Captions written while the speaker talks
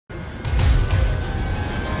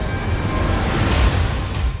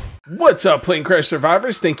What's up, Plane Crash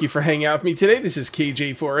Survivors? Thank you for hanging out with me today. This is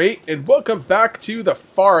KJ48, and welcome back to the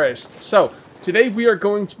forest. So, today we are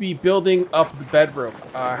going to be building up the bedroom.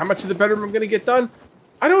 How much of the bedroom I'm going to get done?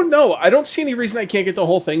 I don't know. I don't see any reason I can't get the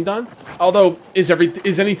whole thing done. Although, is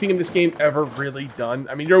anything in this game ever really done?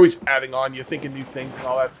 I mean, you're always adding on, you're thinking new things and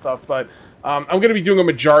all that stuff, but I'm going to be doing a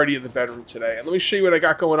majority of the bedroom today. And let me show you what I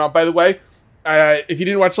got going on. By the way, if you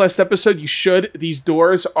didn't watch last episode, you should. These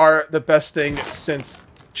doors are the best thing since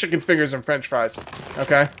chicken fingers and french fries.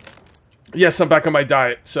 Okay? Yes, I'm back on my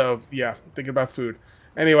diet, so yeah, thinking about food.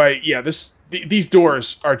 Anyway, yeah, these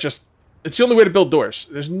doors are just... It's the only way to build doors.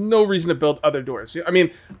 There's no reason to build other doors. I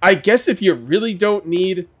mean, I guess if you really don't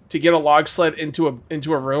need to get a log sled into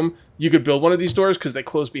a room, you could build one of these doors because they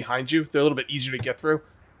close behind you. They're a little bit easier to get through,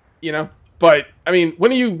 you know? But, I mean, when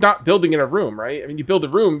are you not building in a room, right? I mean, you build a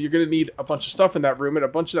room, you're going to need a bunch of stuff in that room, and a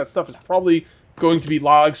bunch of that stuff is probably going to be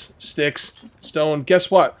logs, sticks, stone. Guess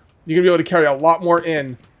what? You're going to be able to carry a lot more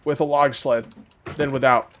in with a log sled than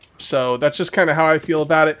without. So that's just kind of how I feel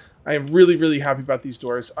about it. I am really, really happy about these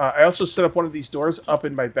doors. I also set up one of these doors up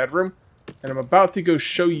in my bedroom, and I'm about to go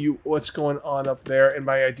show you what's going on up there and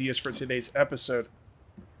my ideas for today's episode.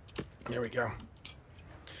 There we go.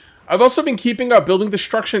 I've also been keeping building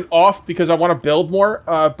destruction off because I want to build more,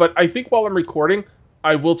 but I think while I'm recording,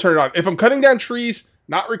 I will turn it on. If I'm cutting down trees,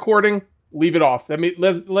 not recording, leave it off. That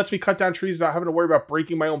lets me cut down trees without having to worry about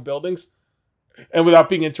breaking my own buildings and without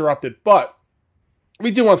being interrupted. But we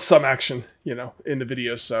do want some action, you know, in the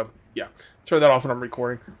videos, so yeah, turn that off when I'm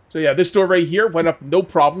recording. So yeah, this door right here went up no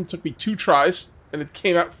problem. It took me 2 tries, and it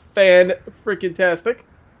came out fan-freaking-tastic.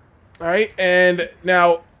 All right, and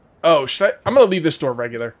now... Oh, I'm going to leave this door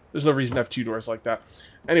regular. There's no reason to have 2 doors like that.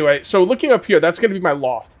 Anyway, so looking up here, that's going to be my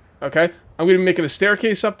loft, okay? I'm going to be making a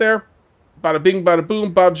staircase up there. Bada bing, bada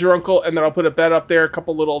boom, Bob's your uncle. And then I'll put a bed up there, a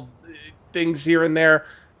couple little things here and there.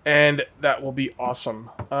 And that will be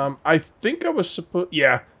awesome. I think I was supposed...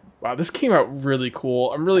 Yeah. Wow, this came out really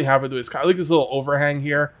cool. I'm really happy with this. I like this little overhang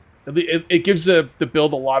here. It gives the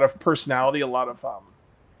build a lot of personality, a lot of,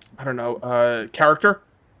 I don't know, character.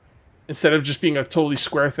 Instead of just being a totally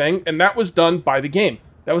square thing. And that was done by the game.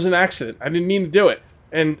 That was an accident. I didn't mean to do it.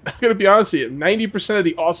 And I'm going to be honest with you, 90% of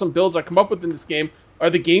the awesome builds I come up with in this game are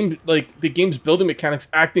the game's building mechanics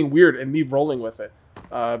acting weird and me rolling with it.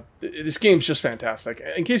 This game's just fantastic.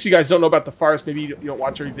 In case you guys don't know about the forest, maybe you don't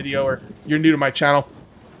watch every video or you're new to my channel.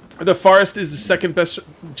 The forest is the second best,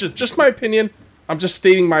 just my opinion. I'm just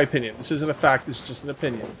stating my opinion. This isn't a fact, this is just an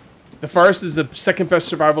opinion. The forest is the second best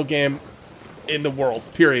survival game in the world,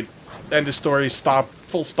 period. End of story, stop,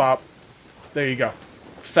 full stop. There you go.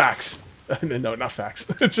 Facts. No, not facts.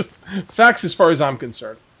 Just facts as far as I'm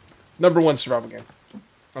concerned. #1 survival game.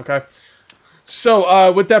 Okay?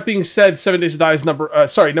 So, with that being said, 7 Days to Die is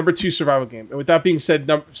 #2 survival game. And with that being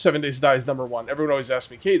said, 7 Days to Die is #1. Everyone always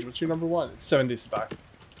asks me, Cage, what's your #1? It's 7 Days to Die.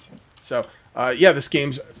 So, yeah, this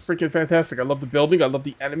game's freaking fantastic. I love the building. I love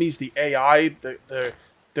the enemies, the AI, the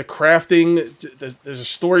crafting. There's a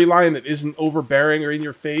storyline that isn't overbearing or in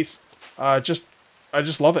your face. I just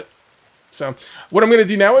love it. So, what I'm going to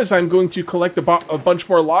do now is I'm going to collect a bunch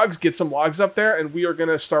more logs, get some logs up there, and we are going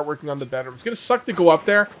to start working on the bedroom. It's going to suck to go up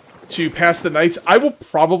there to pass the nights. I will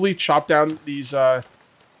probably chop down these, see, I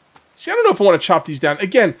don't know if I want to chop these down.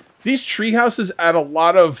 Again, these tree houses add a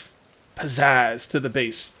lot of pizzazz to the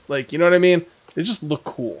base. Like, you know what I mean? They just look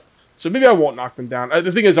cool. So maybe I won't knock them down.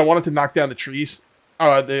 The thing is, I wanted to knock down the trees. I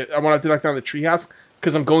wanted to knock down the tree house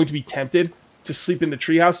because I'm going to be tempted to sleep in the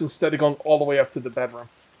treehouse instead of going all the way up to the bedroom.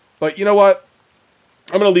 But you know what?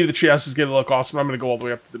 I'm going to leave the treehouses get to look awesome. I'm going to go all the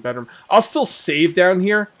way up to the bedroom. I'll still save down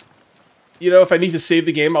here. You know, if I need to save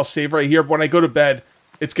the game, I'll save right here. But when I go to bed,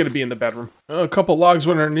 it's going to be in the bedroom. A couple logs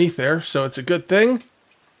went underneath there, so it's a good thing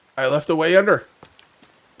I left the way under.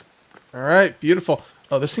 All right, beautiful.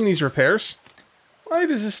 Oh, this thing needs repairs? Why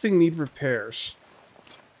does this thing need repairs?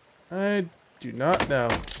 I do not know.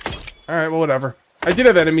 All right, well, whatever. I did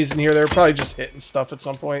have enemies in here. They were probably just hitting stuff at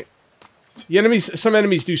some point. Some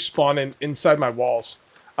enemies do spawn inside my walls.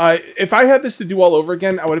 If I had this to do all over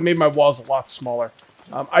again, I would have made my walls a lot smaller.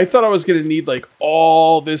 I thought I was going to need, like,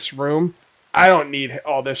 all this room. I don't need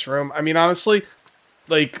all this room. I mean, honestly,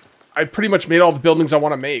 like, I pretty much made all the buildings I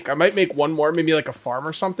want to make. I might make one more, maybe like a farm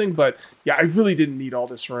or something, but yeah, I really didn't need all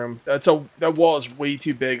this room. That wall is way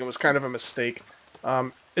too big. It was kind of a mistake.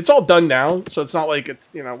 It's all done now, so it's not like it's,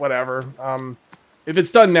 you know, whatever. If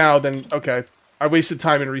it's done now, then okay. I wasted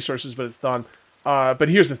time and resources, but it's done. But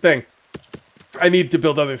here's the thing. I need to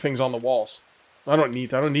build other things on the walls. I don't need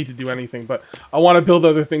to do anything, but I want to build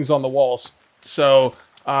other things on the walls. So,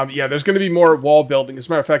 yeah, there's going to be more wall building. As a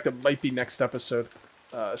matter of fact, it might be next episode.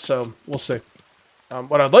 So, we'll see.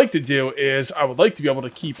 What I'd like to do is I would like to be able to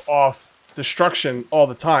keep off destruction all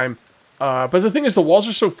the time. But the thing is, the walls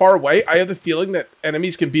are so far away, I have the feeling that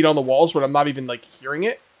enemies can beat on the walls when I'm not even, like, hearing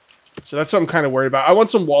it. So that's what I'm kind of worried about. I want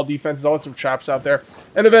some wall defenses. I want some traps out there.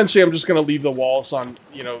 And eventually I'm just going to leave the walls on,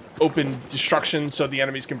 you know, open destruction so the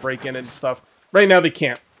enemies can break in and stuff. Right now they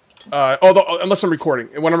can't. Although, unless I'm recording.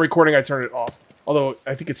 And when I'm recording, I turn it off. Although,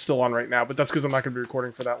 I think it's still on right now. But that's because I'm not going to be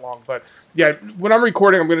recording for that long. But, yeah, when I'm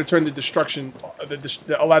recording, I'm going to turn the destruction,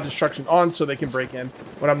 the allowed destruction on so they can break in.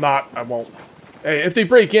 When I'm not, I won't. Hey, if they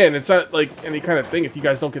break in, it's not, like, any kind of thing if you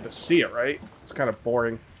guys don't get to see it, right? It's kind of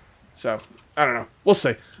boring. So, I don't know. We'll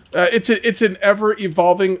see. It's an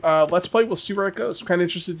ever-evolving Let's Play. We'll see where it goes. I'm kind of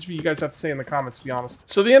interested to see what you guys have to say in the comments, to be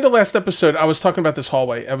honest. So, the end of last episode, I was talking about this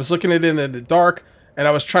hallway. I was looking at it in the dark, and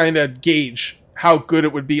I was trying to gauge how good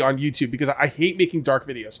it would be on YouTube, because I hate making dark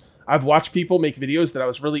videos. I've watched people make videos that I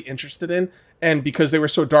was really interested in, and because they were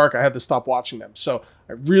so dark, I had to stop watching them. So,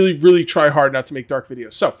 I really, really try hard not to make dark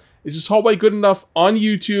videos. So, is this hallway good enough on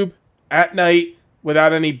YouTube at night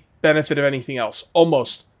without any benefit of anything else?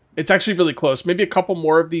 Almost. It's actually really close. Maybe a couple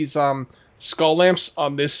more of these skull lamps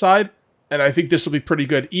on this side, and I think this will be pretty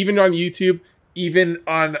good. Even on YouTube, even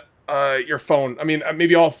on your phone. I mean,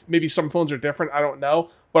 maybe some phones are different. I don't know.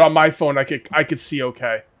 But on my phone, I could see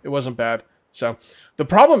okay. It wasn't bad. So the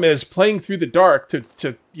problem is playing through the dark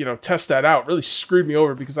to you know, test that out really screwed me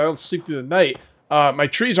over because I don't sleep through the night. My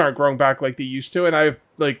trees aren't growing back like they used to, and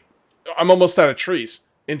I'm almost out of trees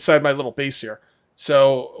inside my little base here.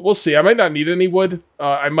 So, we'll see. I might not need any wood.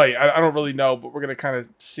 I might. I don't really know, but we're going to kind of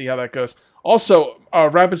see how that goes. Also,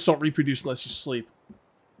 rabbits don't reproduce unless you sleep.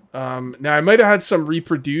 Now, I might have had some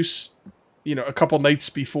reproduce, you know, a couple nights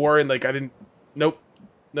before, and, like, I didn't... Nope.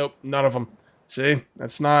 Nope. None of them. See?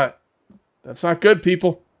 That's not good,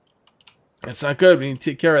 people. That's not good. We need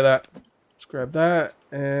to take care of that. Let's grab that,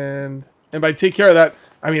 and by take care of that,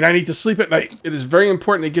 I mean, I need to sleep at night. It is very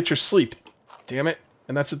important to get your sleep. Damn it.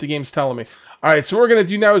 And that's what the game's telling me. Alright, so what we're going to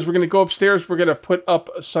do now is we're going to go upstairs. We're going to put up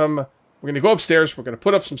some... We're going to go upstairs. We're going to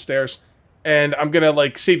put up some stairs. And I'm going to,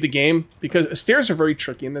 like, save the game. Because stairs are very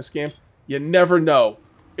tricky in this game. You never know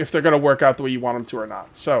if they're going to work out the way you want them to or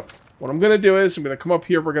not. So, what I'm going to do is I'm going to come up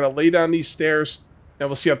here. We're going to lay down these stairs. And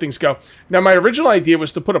we'll see how things go. Now, my original idea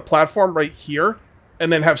was to put a platform right here.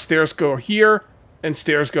 And then have stairs go here. And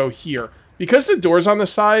stairs go here. Because the door's on the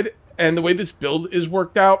side. And the way this build is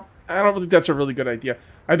worked out, I don't think that's a really good idea.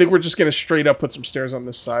 I think we're just going to straight up put some stairs on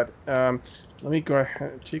this side. Let me go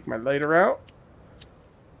ahead and take my lighter out.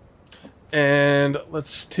 And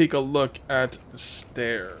let's take a look at the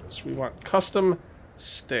stairs. We want custom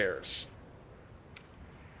stairs.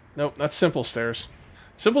 Nope, not simple stairs.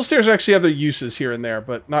 Simple stairs actually have their uses here and there,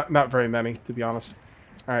 but not very many, to be honest.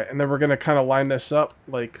 Alright, and then we're going to kind of line this up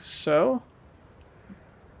like so.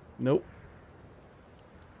 Nope.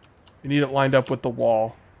 You need it lined up with the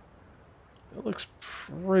wall. That looks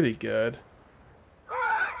pretty good.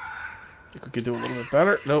 I think we could do a little bit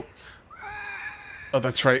better. Nope. Oh,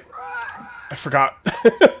 that's right. I forgot.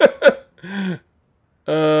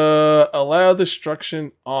 Allow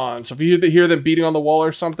destruction on. So if you hear them beating on the wall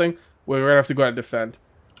or something, we're going to have to go ahead and defend.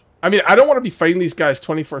 I mean, I don't want to be fighting these guys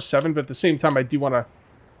 24/7, but at the same time, I do want to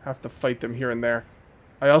have to fight them here and there.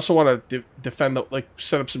 I also want to defend, like,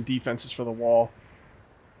 set up some defenses for the wall.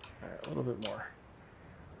 All right, a little bit more.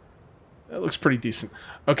 That looks pretty decent.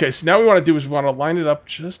 Okay, so now what we want to do is we want to line it up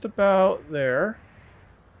just about there.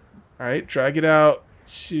 Alright, drag it out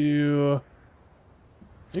to...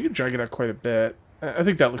 You can drag it out quite a bit. I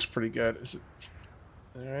think that looks pretty good. Is it...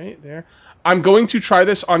 Alright, there. I'm going to try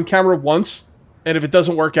this on camera once, and if it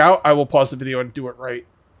doesn't work out, I will pause the video and do it right.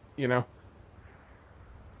 You know?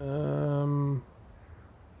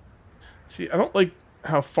 See, I don't like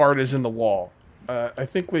how far it is in the wall. I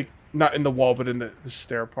think, like, not in the wall, but in the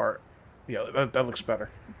stair part. Yeah, that looks better.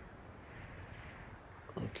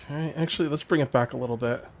 Okay, actually, let's bring it back a little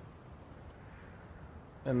bit.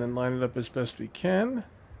 And then line it up as best we can.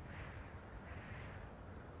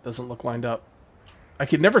 Doesn't look lined up. I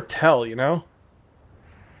can never tell, you know?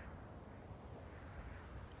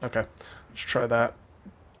 Okay, let's try that.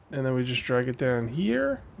 And then we just drag it down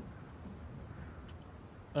here.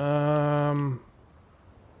 Come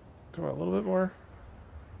on, a little bit more.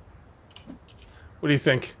 What do you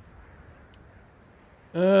think?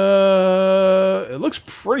 It looks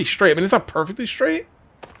pretty straight. I mean, it's not perfectly straight,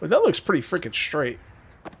 but that looks pretty freaking straight.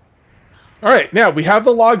 Alright, now we have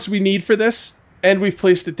the logs we need for this, and we've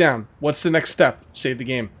placed it down. What's the next step? Save the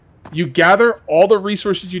game. You gather all the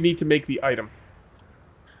resources you need to make the item.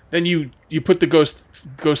 Then you put the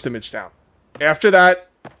ghost image down. After that,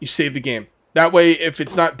 you save the game. That way, if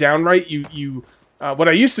it's not down right, you What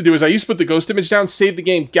I used to do is I used to put the ghost image down, save the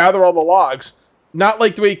game, gather all the logs. Not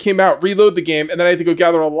like the way it came out, reload the game, and then I had to go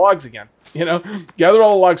gather all the logs again. You know, gather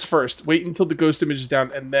all the logs first, wait until the ghost image is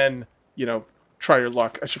down, and then, you know, try your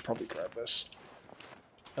luck. I should probably grab this.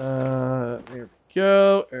 There we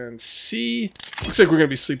go, and C. Looks like we're going to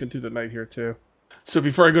be sleeping through the night here, too. So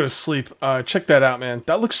before I go to sleep, check that out, man.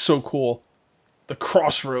 That looks so cool. The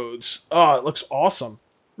crossroads. Oh, it looks awesome.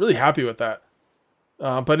 Really happy with that.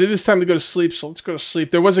 But it is time to go to sleep, so let's go to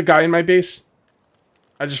sleep. There was a guy in my base.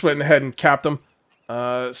 I just went ahead and capped him.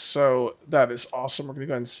 So that is awesome. We're going to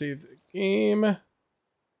go ahead and save the game.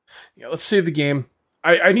 Yeah, let's save the game.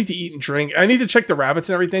 I need to eat and drink. I need to check the rabbits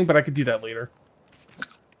and everything, but I could do that later.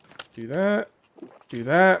 Do that. Do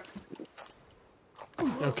that.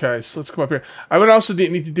 Okay, so let's come up here. I would also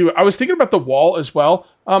need to do... I was thinking about the wall as well.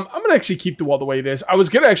 I'm going to actually keep the wall the way it is. I was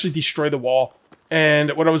going to actually destroy the wall.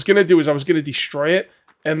 And what I was going to do is I was going to destroy it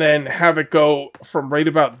and then have it go from right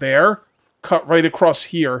about there, cut right across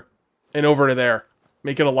here, and over to there.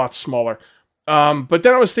 Make it a lot smaller. But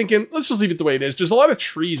then I was thinking, let's just leave it the way it is. There's a lot of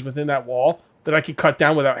trees within that wall that I can cut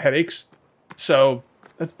down without headaches. So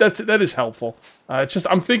that is helpful. It's just,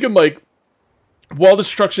 I'm thinking like, while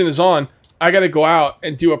destruction is on, I got to go out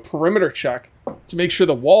and do a perimeter check to make sure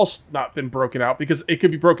the wall's not been broken out, because it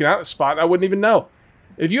could be broken out in a spot and I wouldn't even know.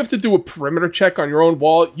 If you have to do a perimeter check on your own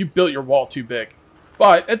wall, you built your wall too big.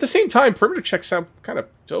 But at the same time, perimeter checks sound kind of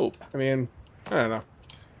dope. I mean, I don't know.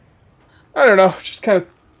 I don't know. Just kind of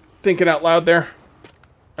thinking out loud there.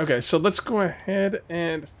 Okay, so let's go ahead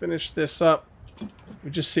and finish this up. We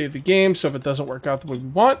just saved the game, so if it doesn't work out the way we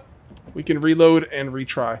want, we can reload and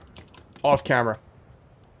retry off camera.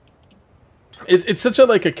 It's such a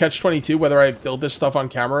like a catch-22 whether I build this stuff on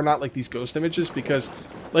camera or not, like these ghost images, because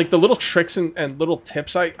like the little tricks and little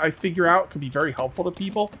tips I figure out could be very helpful to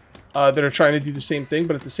people that are trying to do the same thing,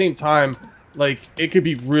 but at the same time, like it could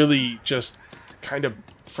be really just kind of,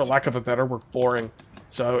 for lack of a better word, boring.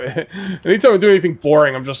 So anytime I do anything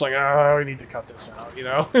boring, I'm just like, oh, I need to cut this out, you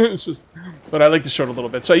know? It's just, but I like to show it a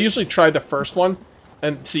little bit. So I usually try the first one,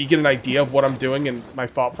 and so you get an idea of what I'm doing and my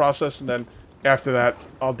thought process, and then after that,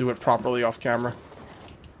 I'll do it properly off camera.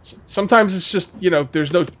 Sometimes it's just, you know,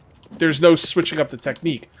 there's no switching up the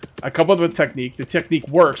technique. I come up with a technique, the technique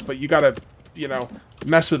works, but you gotta, you know,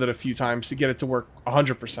 mess with it a few times to get it to work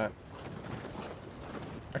 100%.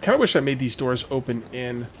 I kind of wish I made these doors open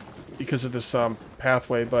in because of this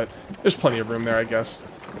pathway, but there's plenty of room there, I guess.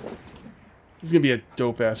 This is gonna be a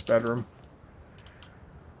dope-ass bedroom.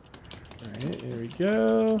 Alright, here we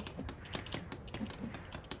go.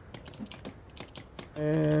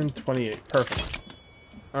 And 28. Perfect.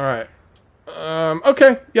 Alright.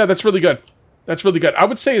 Okay. Yeah, that's really good. That's really good. I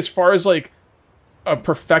would say as far as, like, a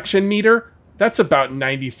perfection meter, that's about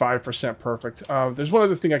 95% perfect. There's one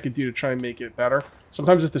other thing I could do to try and make it better.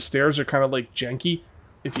 Sometimes if the stairs are kind of, like, janky,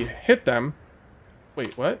 if you hit them...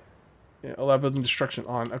 Wait, what? Yeah, 11 destruction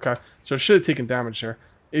on. Okay. So it should have taken damage there.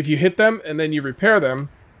 If you hit them and then you repair them,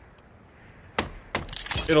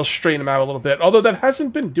 it'll straighten them out a little bit. Although that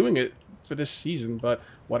hasn't been doing it for this season, but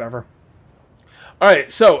whatever.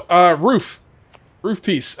 Alright, so, roof. Roof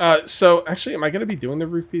piece. So, actually, am I going to be doing the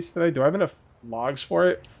roof piece today? Do I have enough logs for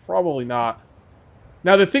it? Probably not.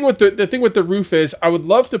 Now, the thing with the roof is, I would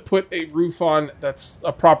love to put a roof on that's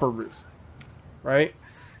a proper roof. Right?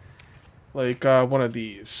 Like, one of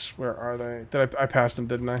these. Where are they? I passed them,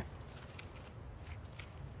 didn't I?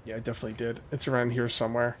 Yeah, I definitely did. It's around here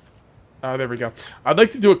somewhere. There we go. I'd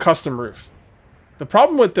like to do a custom roof. The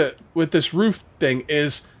problem with this roof thing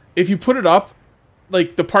is if you put it up,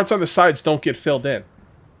 like the parts on the sides don't get filled in,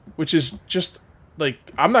 which is just like,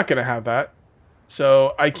 I'm not gonna have that,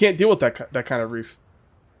 so I can't deal with that kind of roof.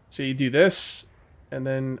 So you do this, and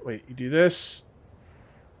then wait, you do this,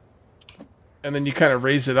 and then you kind of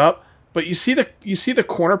raise it up, but you see the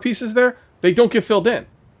corner pieces there, they don't get filled in.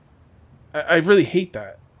 I really hate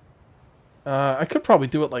that. I could probably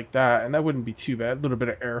do it like that, and that wouldn't be too bad. A little bit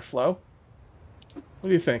of airflow. What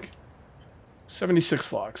do you think?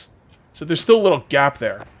 76 logs. So there's still a little gap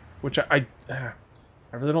there, which I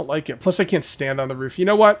really don't like it. Plus, I can't stand on the roof. You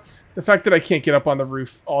know what? The fact that I can't get up on the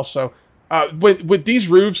roof also. With these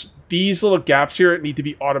roofs, these little gaps here need to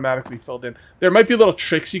be automatically filled in. There might be little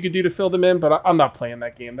tricks you could do to fill them in, but I'm not playing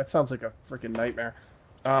that game. That sounds like a freaking nightmare.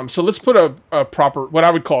 So let's put a proper, what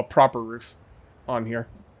I would call a proper roof on here.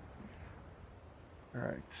 All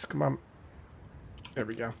right, come on. There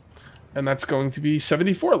we go. And that's going to be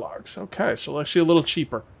 74 logs. Okay, so actually a little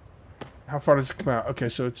cheaper. How far does it come out? Okay,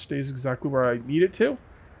 so it stays exactly where I need it to.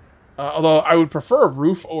 Although I would prefer a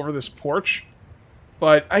roof over this porch.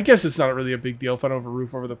 But I guess it's not really a big deal if I don't have a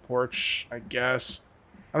roof over the porch, I guess.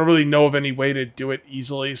 I don't really know of any way to do it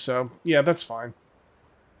easily, so yeah, that's fine.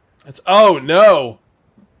 Oh no!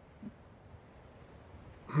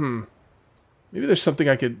 Maybe there's something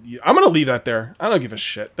I could... I'm gonna leave that there. I don't give a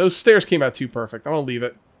shit. Those stairs came out too perfect. I'm gonna leave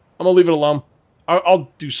it. I'm gonna leave it alone.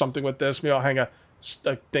 I'll do something with this. Maybe I'll hang a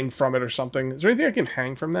thing from it or something. Is there anything I can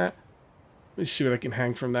hang from that? Let me see what I can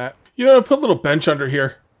hang from that. You know, I'll put a little bench under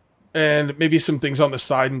here. And maybe some things on the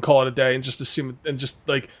side and call it a day and just assume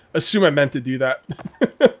I meant to do that.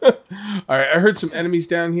 Alright, I heard some enemies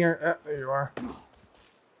down here. There you are.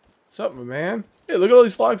 What's up, my man? Hey, look at all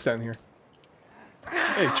these logs down here.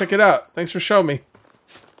 Hey, check it out. Thanks for showing me.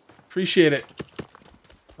 Appreciate it.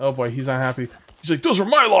 Oh boy, he's unhappy. He's like, those were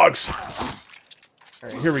my logs!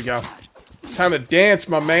 Alright, here we go. Time to dance,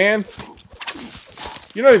 my man.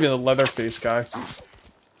 You're not even a Leatherface guy.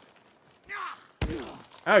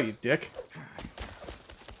 Ow, you dick.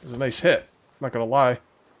 It was a nice hit. I'm not gonna lie.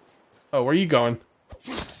 Oh, where are you going?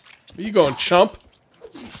 Where you going, chump?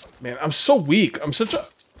 Man, I'm so weak. I'm such a...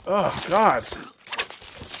 Oh, God.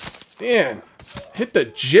 Man. Hit the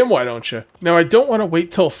gym, why don't you? Now, I don't want to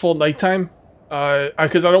wait till full nighttime.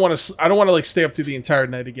 Because I don't want to like stay up through the entire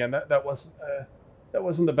night again. That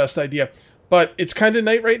wasn't the best idea. But it's kind of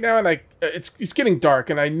night right now, and it's getting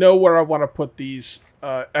dark, and I know where I want to put these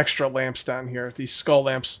extra lamps down here, these skull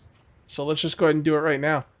lamps. So let's just go ahead and do it right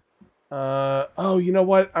now. Oh, you know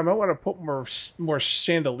what? I might want to put more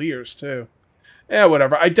chandeliers too. Yeah,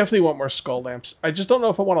 whatever. I definitely want more skull lamps. I just don't know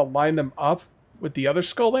if I want to line them up with the other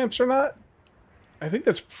skull lamps or not. I think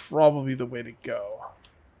that's probably the way to go.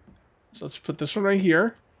 So let's put this one right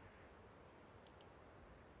here.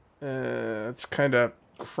 It's kind of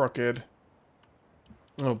crooked.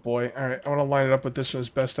 Oh boy. Alright, I want to line it up with this one as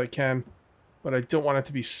best I can. But I don't want it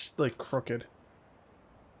to be, like, crooked.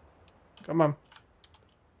 Come on.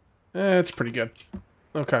 It's pretty good.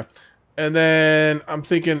 Okay. And then I'm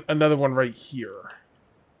thinking another one right here.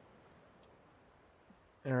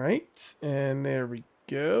 Alright. And there we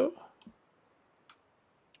go.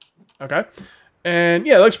 Okay. And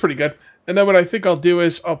yeah, it looks pretty good. And then what I think I'll do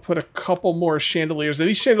is I'll put a couple more chandeliers. Now,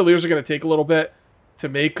 these chandeliers are going to take a little bit to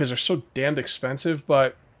make because they're so damned expensive,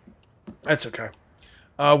 but that's okay.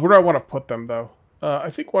 Where do I want to put them, though? I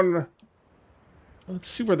think one... Let's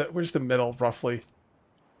see where's the middle, roughly.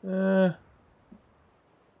 Yeah,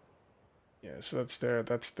 so that's there,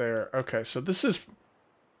 that's there. Okay, so this is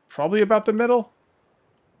probably about the middle.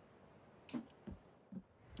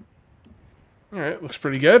 Alright, looks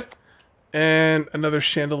pretty good. And another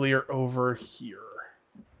chandelier over here.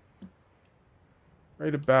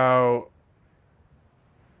 Right about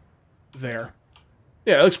there.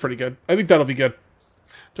 Yeah, it looks pretty good. I think that'll be good.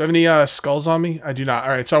 Do I have any skulls on me? I do not.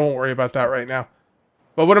 Alright, so I won't worry about that right now.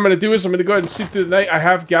 But what I'm going to do is I'm going to go ahead and sleep through the night. I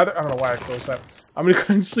have gathered... I don't know why I closed that. I'm going to go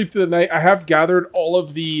ahead and sleep through the night. I have gathered all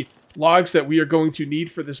of the logs that we are going to need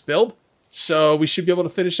for this build. So we should be able to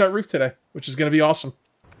finish that roof today, which is going to be awesome.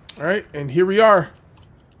 Alright, and here we are.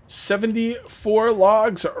 74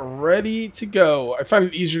 logs ready to go. I find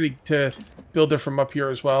it easier to build it from up here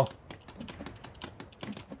as well.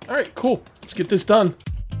 Alright, cool. Let's get this done.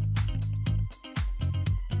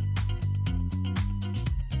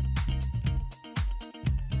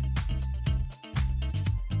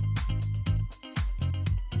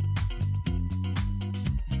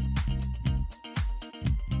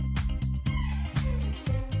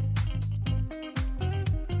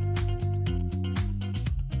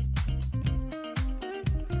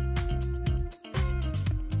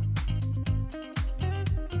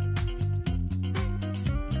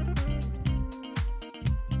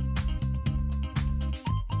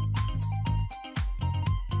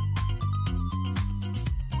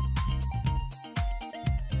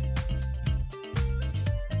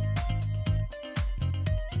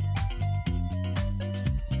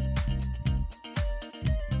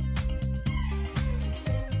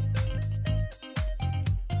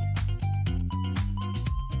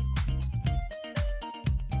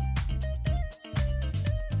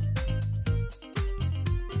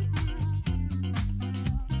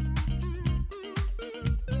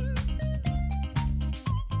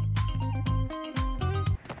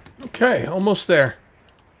 Okay, almost there.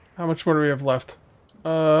 How much more do we have left?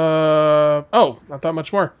 Oh, not that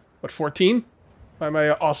much more. What, 14? By my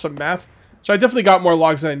awesome math. So I definitely got more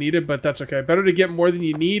logs than I needed, but that's okay. Better to get more than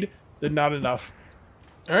you need than not enough.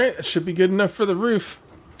 Alright, that should be good enough for the roof.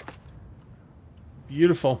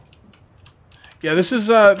 Beautiful. Yeah, this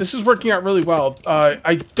is working out really well.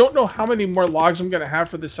 I don't know how many more logs I'm going to have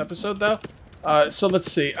for this episode, though. So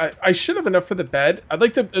let's see. I should have enough for the bed. I'd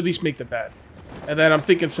like to at least make the bed. And then I'm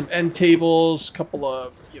thinking some end tables, couple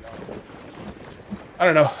of, you know, I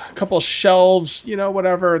don't know, a couple of shelves, you know,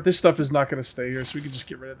 whatever. This stuff is not going to stay here, so we can just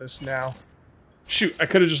get rid of this now. Shoot, I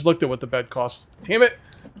could have just looked at what the bed cost. Damn it.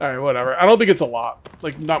 Alright, whatever. I don't think it's a lot.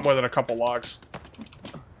 Like, not more than a couple logs.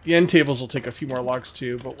 The end tables will take a few more logs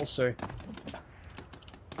too, but we'll see.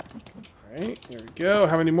 Alright, there we go.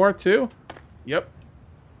 How many more? 2? Yep.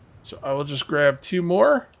 So I will just grab 2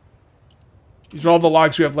 more. These are all the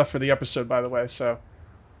logs we have left for the episode, by the way, so.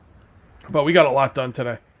 But we got a lot done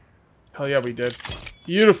today. Hell yeah, we did.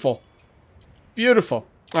 Beautiful. Beautiful.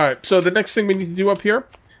 Alright, so the next thing we need to do up here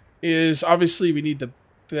is, obviously, we need the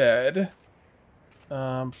bed.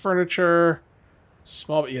 Furniture.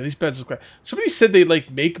 Small, yeah, these beds look like... Somebody said they, like,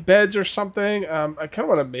 make beds or something. I kind of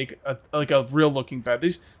want to make, a real-looking bed.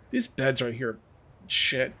 These beds right here,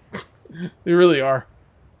 shit. They really are.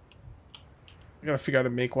 I gotta figure out how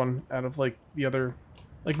to make one out of, like, the other...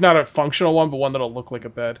 Like, not a functional one, but one that'll look like a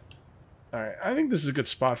bed. Alright, I think this is a good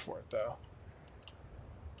spot for it, though.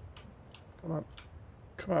 Come on.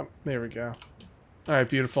 Come on. There we go. Alright,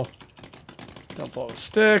 beautiful. Dump all the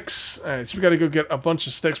sticks. Alright, so we gotta go get a bunch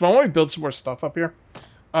of sticks. But I want to build some more stuff up here.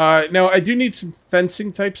 Now, I do need some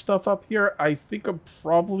fencing type stuff up here. I think I'm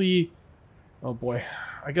probably... Oh, boy.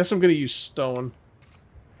 I guess I'm gonna use stone.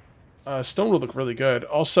 Stone would look really good.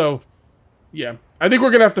 Also... Yeah, I think we're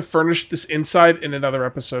going to have to furnish this inside in another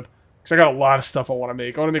episode. Because I got a lot of stuff I want to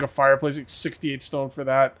make. I want to make a fireplace, like 68 stone for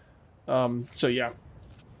that. So, yeah.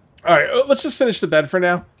 Alright, let's just finish the bed for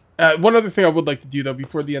now. One other thing I would like to do, though,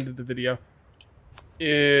 before the end of the video,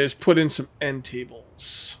 is put in some end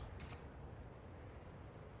tables.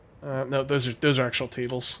 No, those are actual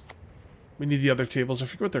tables. We need the other tables. I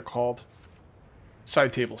forget what they're called.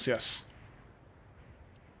 Side tables, yes.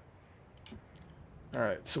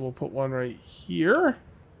 Alright, so we'll put one right here.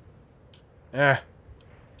 I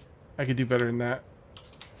could do better than that.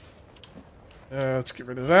 Let's get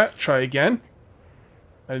rid of that. Try again.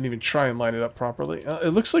 I didn't even try and line it up properly.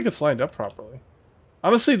 It looks like it's lined up properly.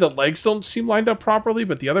 Honestly, the legs don't seem lined up properly,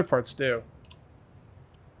 but the other parts do.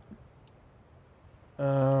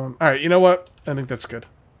 Alright, you know what? I think that's good.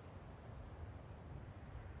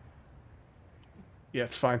 Yeah,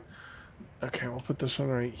 it's fine. Okay, we'll put this one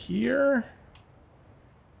right here.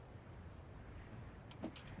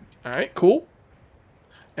 Alright, cool.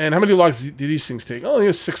 And how many logs do these things take? Oh,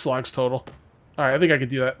 only 6 logs total. Alright, I think I could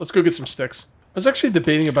do that. Let's go get some sticks. I was actually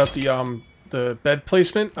debating about the bed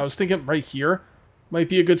placement. I was thinking right here might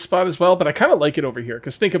be a good spot as well, but I kind of like it over here,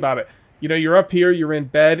 because think about it. You know, you're up here, you're in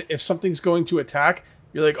bed. If something's going to attack,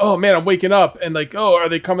 you're like, oh man, I'm waking up. And like, oh, are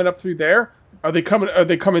they coming up through there? Are they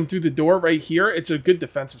coming through the door right here? It's a good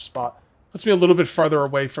defensive spot. Puts me a little bit farther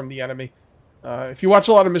away from the enemy. If you watch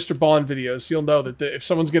a lot of Mr. Bond videos, you'll know that if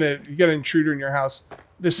someone's you get an intruder in your house,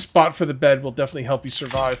 this spot for the bed will definitely help you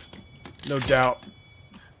survive. No doubt.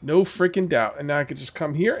 No freaking doubt. And now I can just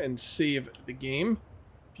come here and save the game.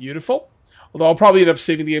 Beautiful. Although I'll probably end up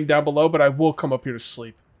saving the game down below, but I will come up here to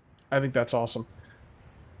sleep. I think that's awesome.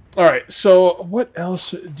 Alright, so what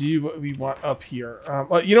else do we want up here?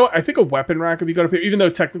 Well, you know what? I think a weapon rack would be good up here, even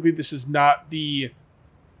though technically this is not the...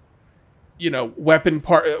 You know, weapon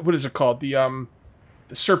part. What is it called? The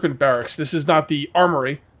Serpent Barracks. This is not the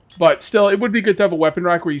armory, but still, it would be good to have a weapon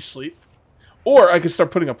rack where you sleep. Or I could start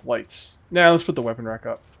putting up lights. Now, let's put the weapon rack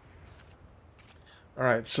up.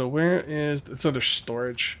 Alright, so where is... It's under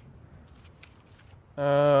storage.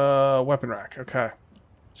 Weapon rack, okay.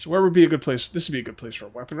 So where would be a good place? This would be a good place for a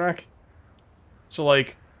weapon rack. So,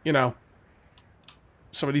 like, you know,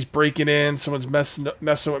 somebody's breaking in, someone's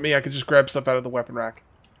messing with me, I could just grab stuff out of the weapon rack.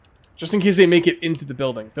 Just in case they make it into the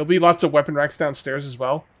building. There'll be lots of weapon racks downstairs as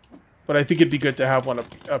well. But I think it'd be good to have one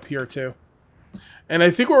up here too. And I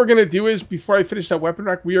think what we're going to do is, before I finish that weapon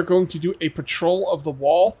rack, we are going to do a patrol of the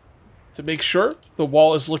wall to make sure the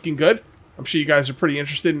wall is looking good. I'm sure you guys are pretty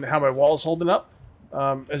interested in how my wall is holding up.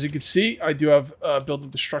 As you can see, I do have building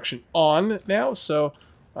destruction on now. So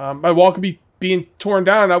my wall could be being torn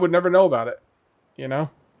down and I would never know about it. You know?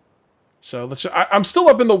 So let's. I'm still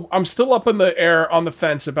up in the air on the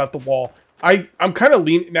fence about the wall. I'm kind of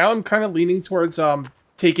leaning now. I'm kind of leaning towards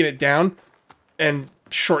taking it down and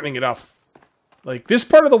shortening it up. Like this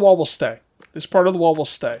part of the wall will stay. This part of the wall will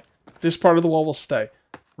stay. This part of the wall will stay.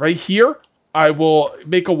 Right here, I will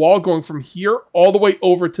make a wall going from here all the way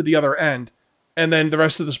over to the other end, and then the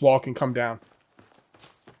rest of this wall can come down.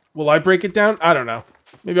 Will I break it down? I don't know.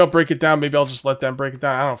 Maybe I'll break it down. Maybe I'll just let them break it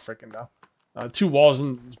down. I don't freaking know. 2 walls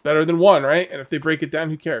is better than 1, right? And if they break it down,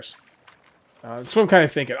 who cares? That's what I'm kind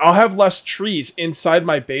of thinking. I'll have less trees inside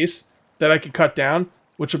my base that I can cut down,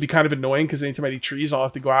 which will be kind of annoying because anytime I need trees, I'll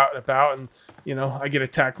have to go out and about and, you know, I get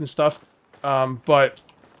attacked and stuff. But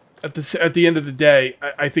at the end of the day,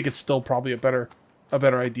 I think it's still probably a better a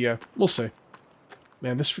better idea. We'll see.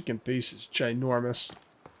 Man, this freaking base is ginormous.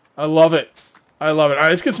 I love it. I love it. All right,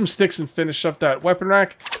 let's get some sticks and finish up that weapon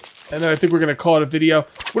rack. And then I think we're going to call it a video.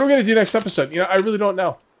 What are we going to do next episode? You know, I really don't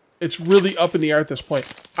know. It's really up in the air at this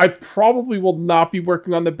point. I probably will not be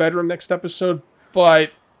working on the bedroom next episode,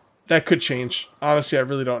 but that could change. Honestly, I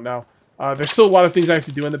really don't know. There's still a lot of things I have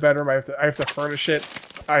to do in the bedroom. I have to furnish it.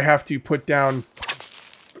 I have to put down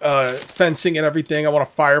fencing and everything. I want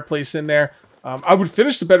a fireplace in there. I would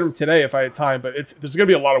finish the bedroom today if I had time, but there's going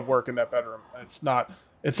to be a lot of work in that bedroom. It's not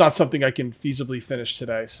something I can feasibly finish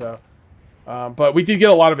today. So, but we did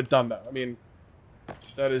get a lot of it done, though. I mean,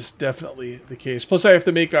 that is definitely the case. Plus, I have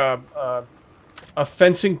to make a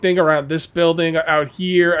fencing thing around this building out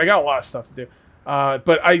here. I got a lot of stuff to do.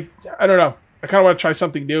 But I don't know. I kind of want to try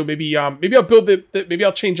something new. Maybe I'll build maybe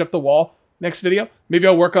I'll change up the wall next video. Maybe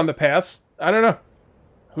I'll work on the paths. I don't know.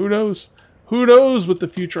 Who knows? Who knows what the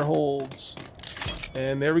future holds?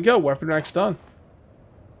 And there we go. Weapon rack's done.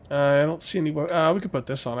 I don't see any... we could put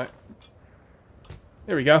this on it.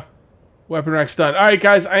 There we go. Weapon rack's done. Alright,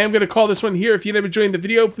 guys. I am going to call this one here. If you ended up enjoying the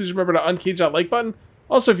video, please remember to uncage that like button.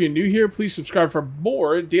 Also, if you're new here, please subscribe for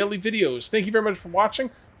more daily videos. Thank you very much for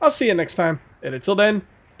watching. I'll see you next time. And until then,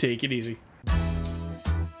 take it easy.